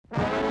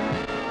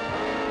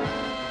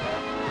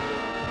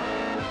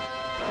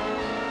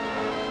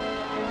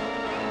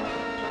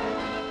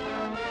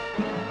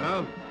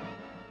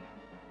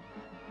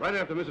Right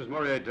after Mrs.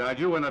 Mourier died,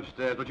 you went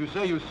upstairs, but you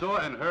say you saw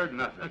and heard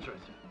nothing. That's right,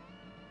 sir.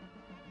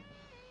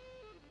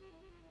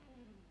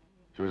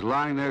 She was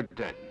lying there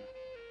dead.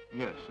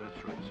 Yes,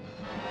 that's right,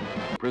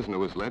 sir. The prisoner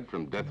was led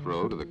from death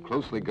row to the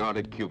closely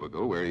guarded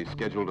cubicle where he's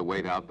scheduled to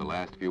wait out the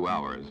last few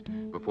hours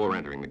before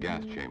entering the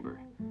gas chamber.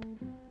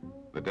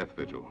 The death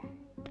vigil.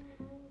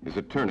 His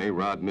attorney,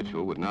 Rod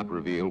Mitchell, would not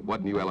reveal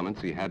what new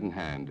elements he had in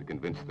hand to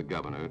convince the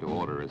governor to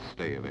order a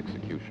stay of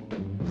execution.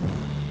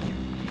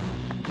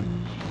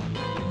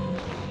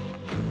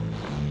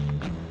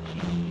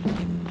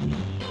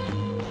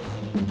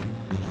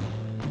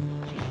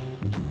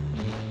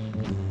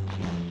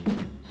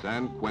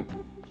 San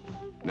Quentin.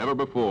 Never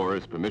before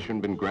has permission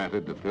been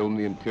granted to film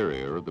the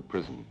interior of the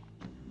prison.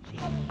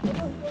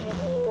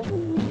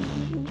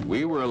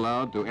 We were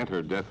allowed to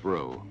enter death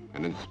row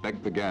and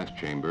inspect the gas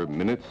chamber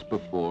minutes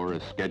before a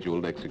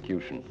scheduled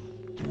execution.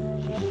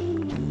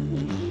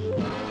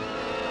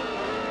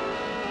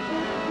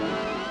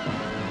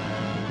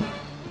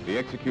 The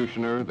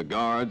executioner, the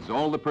guards,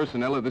 all the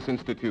personnel of this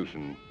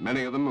institution,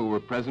 many of them who were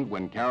present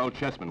when Carol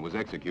Chessman was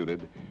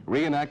executed,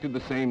 reenacted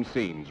the same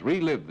scenes,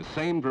 relived the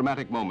same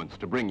dramatic moments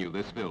to bring you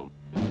this film.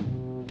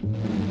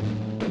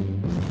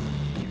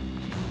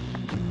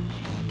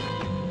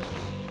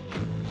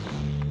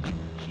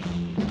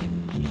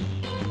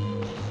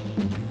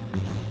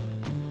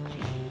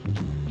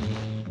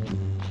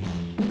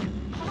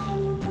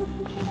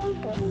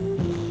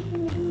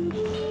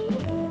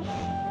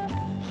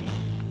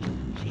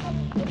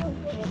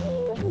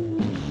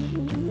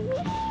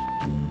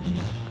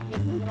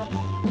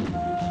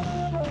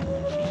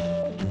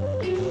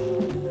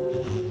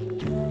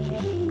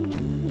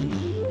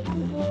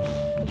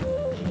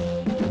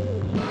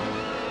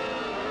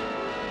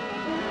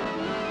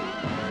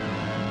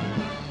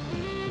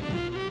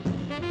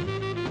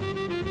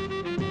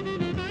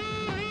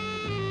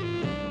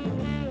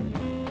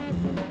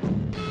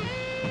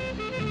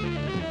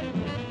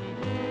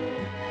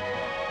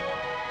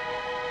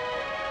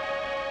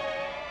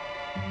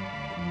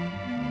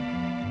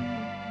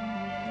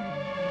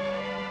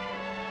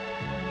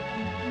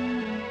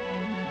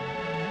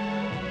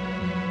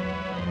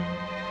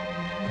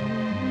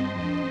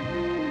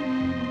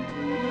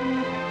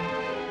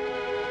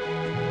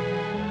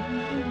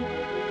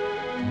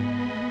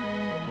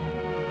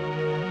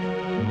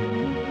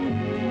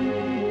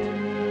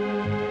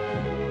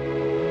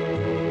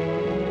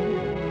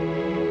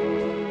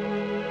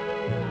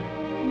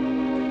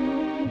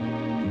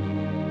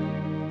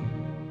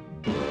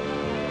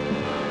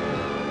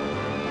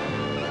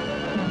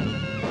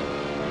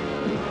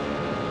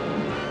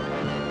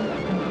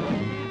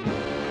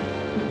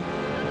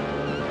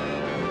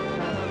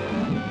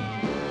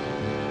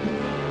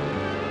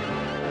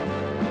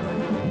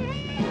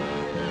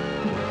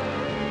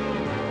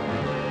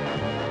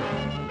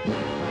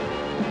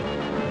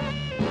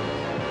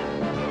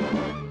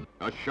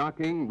 A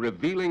shocking,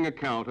 revealing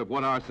account of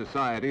what our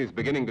society is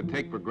beginning to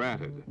take for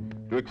granted,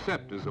 to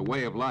accept as a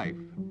way of life.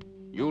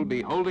 You'll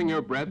be holding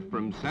your breath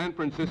from San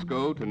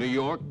Francisco to New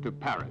York to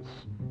Paris.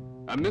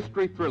 A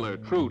mystery thriller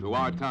true to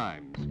our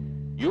times.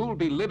 You'll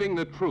be living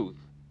the truth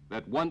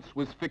that once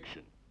was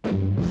fiction.